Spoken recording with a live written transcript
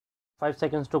5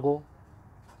 seconds to go.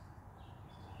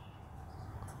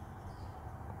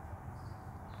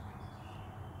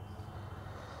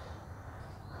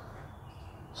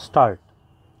 Start.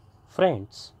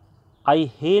 Friends,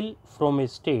 I hail from a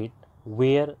state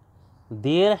where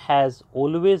there has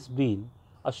always been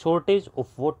a shortage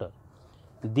of water.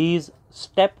 These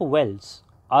step wells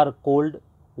are called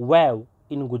WAV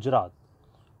in Gujarat.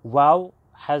 WAV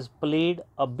has played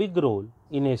a big role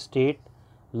in a state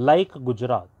like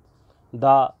Gujarat.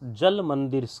 The Jal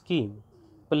Mandir scheme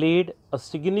played a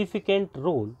significant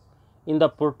role in the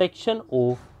protection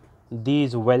of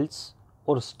these wells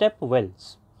or step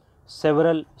wells.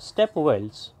 Several step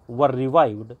wells were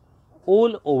revived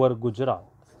all over Gujarat.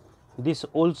 This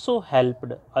also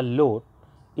helped a lot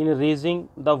in raising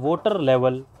the water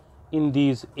level in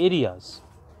these areas.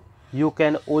 You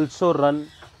can also run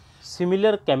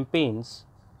similar campaigns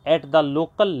at the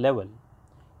local level,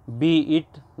 be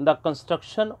it the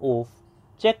construction of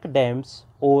check dams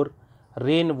or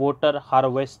rainwater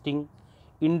harvesting.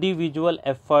 Individual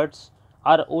efforts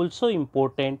are also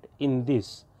important in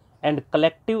this, and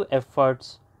collective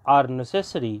efforts are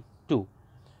necessary too.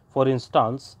 For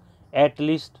instance, at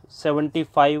least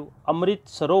 75 Amrit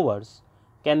Sarovars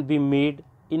can be made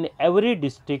in every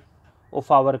district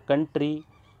of our country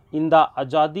in the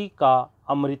Azadi Ka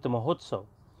Amrit Mahotsav.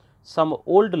 Some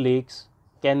old lakes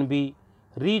can be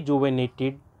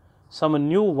rejuvenated, some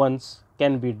new ones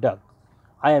can be dug.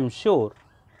 I am sure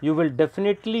you will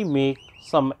definitely make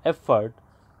some effort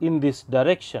in this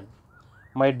direction.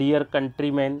 My dear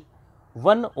countrymen,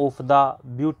 one of the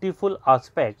beautiful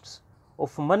aspects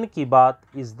of Mann Ki Baat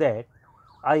is that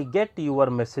I get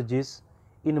your messages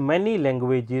in many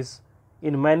languages,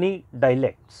 in many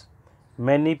dialects.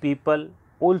 Many people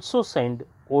also send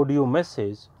audio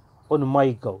message on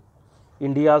MyGov.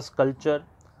 India's culture,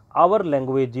 our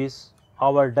languages,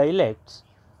 our dialects,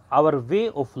 our way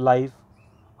of life,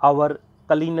 our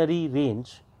culinary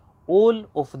range, all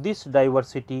of this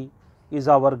diversity is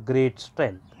our great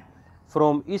strength.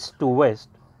 From east to west,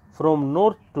 from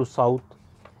north to south,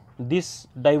 this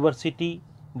diversity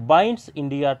binds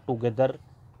India together,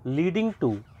 leading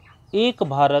to Ek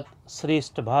Bharat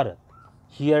Shrestha Bharat.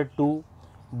 Here too,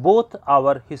 both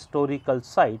our historical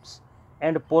sites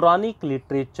and Puranic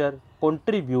literature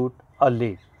contribute a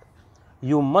lot.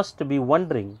 You must be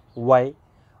wondering why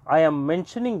I am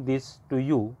mentioning this to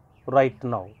you right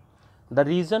now. The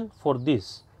reason for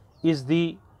this is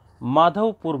the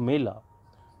Madhavpur Mela.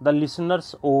 The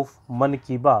listeners of Mann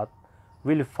Ki Baat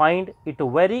will find it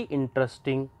very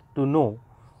interesting to know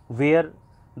where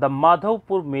the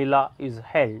Madhavpur Mela is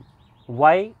held,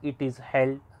 why it is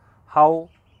held, how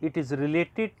it is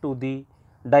related to the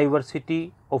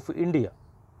diversity of India.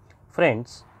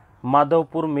 Friends,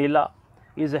 Madhavpur Mela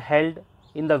is held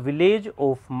in the village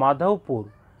of Madhavpur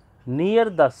near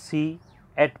the sea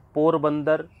at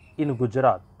Porbandar in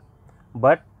Gujarat,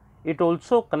 but it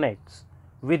also connects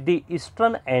with the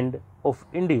eastern end of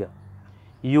India.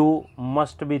 You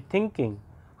must be thinking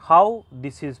how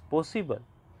this is possible.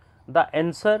 The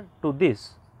answer to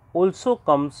this also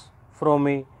comes from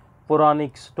a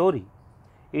Puranic story.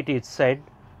 It is said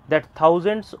that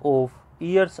thousands of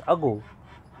years ago,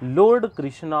 Lord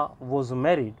Krishna was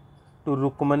married to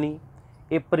Rukmani,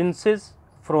 a princess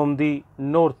from the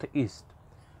northeast.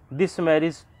 This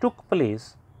marriage took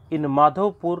place in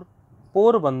Madhavpur,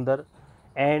 Porbandar,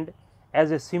 and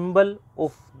as a symbol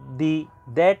of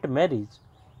that marriage,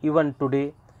 even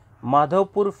today,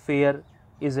 Madhavpur fair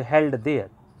is held there.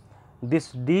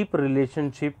 This deep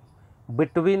relationship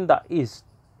between the East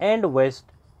and West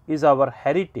is our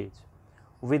heritage.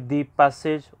 With the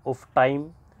passage of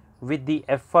time, with the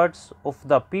efforts of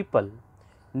the people,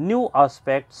 new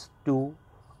aspects too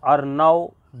are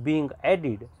now being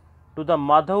added to the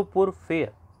Madhavpur fair.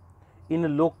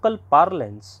 In local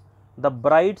parlance, the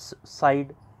bride's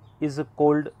side is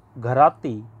called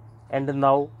Gharati, and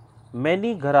now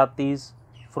many Gharatis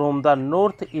from the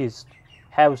northeast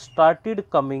have started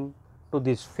coming to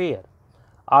this fair.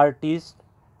 Artists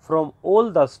from all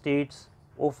the states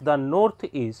of the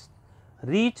northeast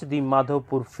reach the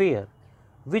Madhavpur fair,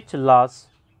 which lasts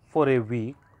for a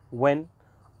week, when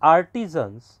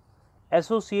artisans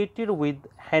associated with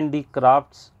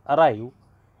handicrafts arrive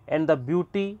and the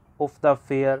beauty of the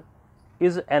fair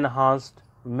is enhanced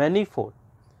manifold.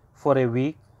 For a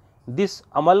week, this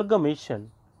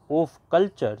amalgamation of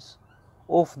cultures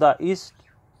of the east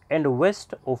and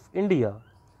west of India,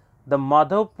 the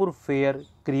Madhavpur fair,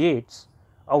 creates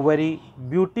a very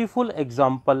beautiful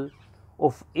example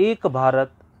of Ek Bharat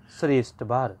Shrestha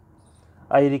Bharat.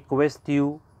 I request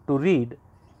you to read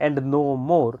and know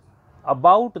more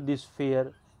about this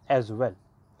fair as well.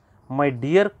 My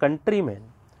dear countrymen,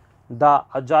 the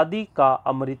Azadi Ka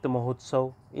Amrit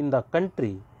Mahotsav in the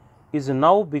country is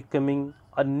now becoming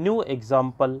a new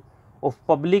example of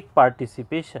public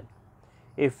participation.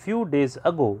 A few days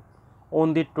ago,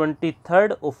 on the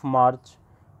 23rd of March,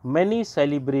 many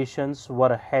celebrations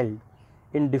were held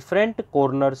in different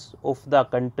corners of the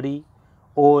country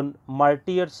on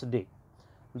Martyrs' Day.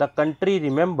 The country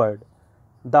remembered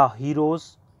the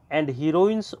heroes and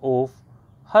heroines of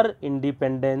her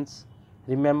independence,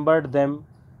 remembered them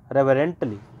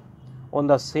reverently. On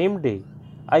the same day,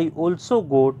 I also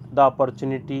got the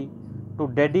opportunity to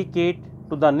dedicate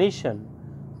to the nation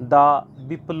the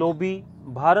Biplobi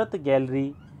Bharat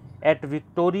Gallery at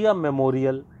Victoria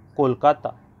Memorial,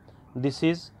 Kolkata. This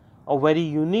is a very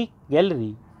unique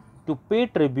gallery to pay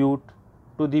tribute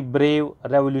to the brave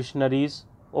revolutionaries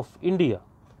of India.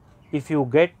 If you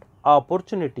get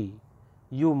opportunity,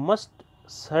 you must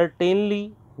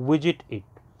certainly visit it.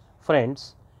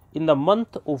 Friends, in the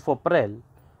month of April,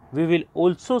 we will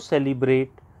also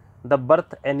celebrate the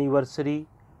birth anniversary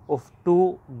of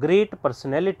two great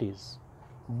personalities.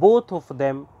 Both of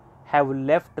them have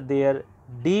left their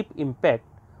deep impact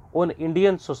on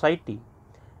Indian society.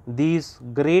 These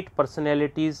great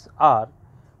personalities are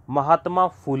Mahatma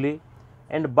Phule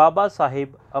and Baba Saheb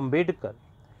Ambedkar.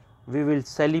 We will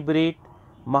celebrate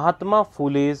Mahatma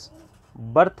Phule's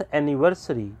birth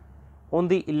anniversary on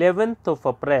the 11th of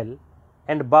April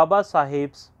and Baba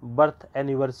Saheb's birth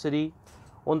anniversary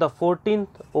on the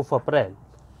 14th of April.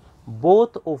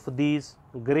 Both of these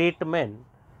great men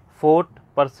fought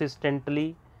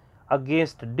persistently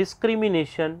against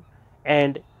discrimination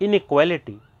and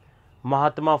inequality.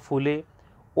 Mahatma Phule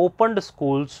opened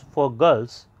schools for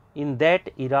girls in that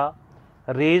era,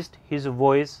 raised his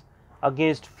voice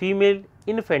against female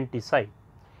infanticide.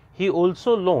 He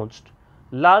also launched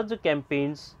large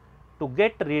campaigns to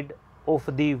get rid of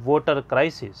the voter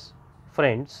crisis.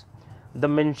 Friends, the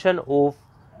mention of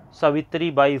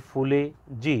Savitri Bai Phule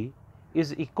ji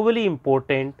is equally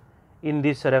important in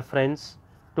this reference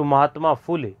to Mahatma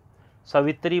Phule.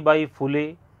 Savitri Bai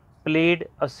Phule played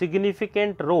a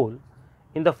significant role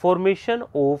in the formation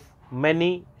of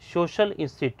many social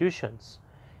institutions.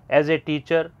 As a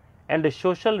teacher and a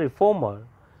social reformer,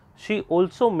 she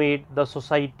also made the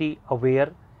society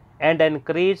aware and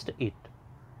encouraged it.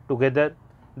 Together,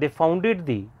 they founded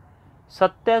the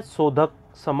Satya Sodhak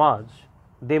Samaj.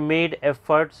 They made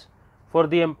efforts for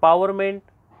the empowerment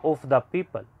of the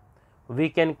people. We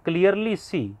can clearly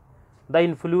see the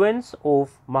influence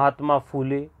of Mahatma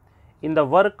Phule in the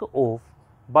work of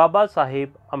Baba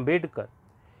Saheb Ambedkar.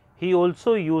 He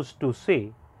also used to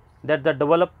say that the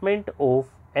development of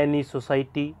any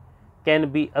society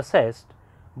can be assessed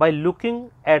by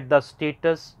looking at the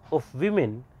status of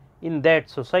women in that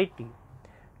society.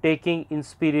 Taking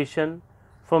inspiration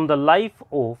from the life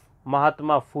of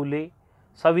Mahatma Phule,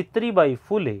 Savitri Bai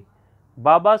Phule,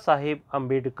 Baba Saheb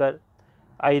Ambedkar,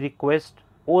 I request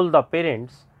all the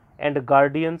parents and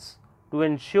guardians to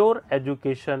ensure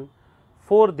education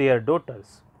for their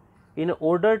daughters. In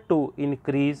order to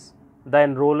increase the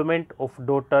enrollment of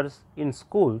daughters in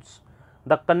schools,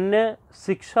 the Kanya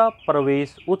Shiksha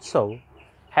Pravesh Utsav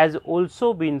has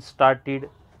also been started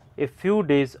a few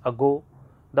days ago.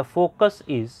 The focus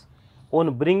is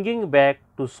on bringing back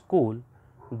to school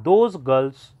those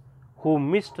girls who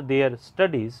missed their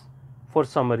studies for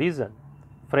some reason.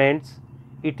 Friends,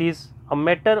 it is a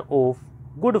matter of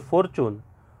good fortune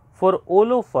for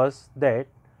all of us that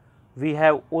we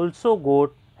have also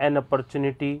got an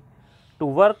opportunity to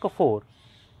work for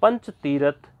Panch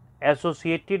Tirath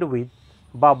associated with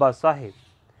Baba Saheb,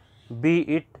 be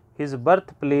it his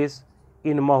birthplace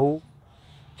in Mahu,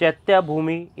 Chaitya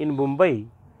Bhumi in Mumbai,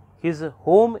 his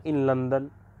home in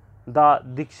London, the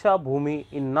Diksha Bhumi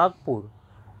in Nagpur,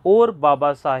 or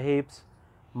Baba Saheb's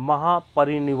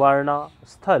Mahaparinivarna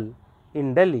Sthal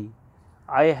in Delhi.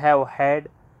 I have had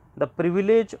the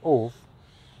privilege of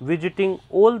visiting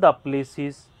all the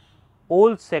places,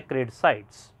 all sacred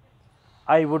sites.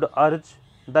 I would urge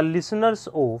the listeners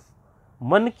of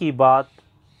Mann Ki Baat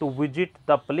to visit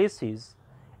the places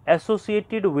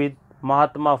associated with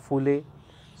Mahatma Phule,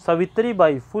 Savitri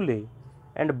Bai Phule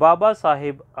and Baba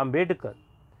Saheb Ambedkar.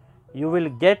 You will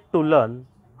get to learn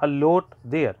a lot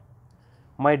there.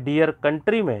 My dear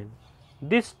countrymen,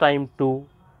 this time too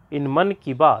in Mann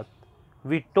Ki Baat,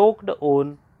 we talked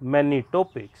on many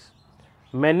topics.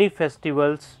 Many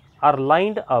festivals are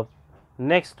lined up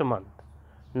next month.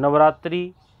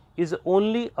 Navratri is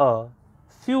only a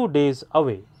few days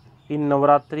away. In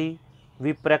Navratri,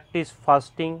 we practice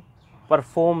fasting,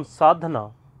 perform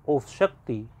sadhana of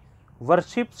Shakti,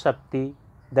 worship Shakti,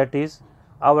 that is,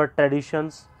 our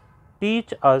traditions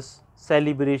teach us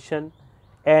celebration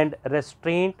and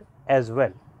restraint as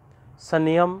well.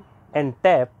 Saniyam and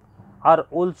tap are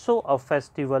also a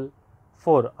festival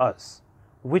for us,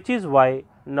 which is why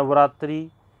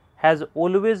Navratri has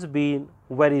always been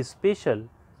very special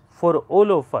for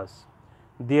all of us.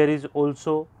 There is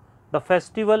also the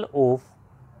festival of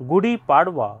Gudi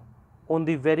Padwa on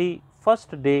the very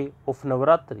first day of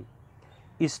Navratri.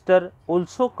 Easter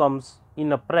also comes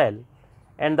in April,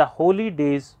 and the holy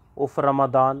days of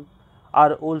Ramadan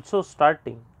are also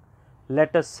starting.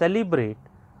 Let us celebrate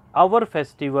our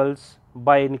festivals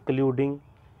by including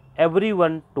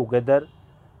everyone together,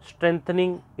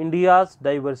 strengthening India's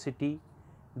diversity.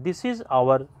 This is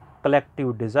our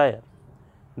collective desire.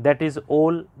 That is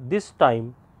all this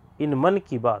time in Mann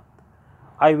Ki Baat.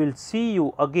 I will see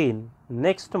you again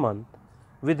next month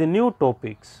with new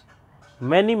topics.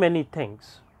 Many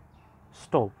thanks.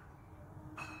 Stop.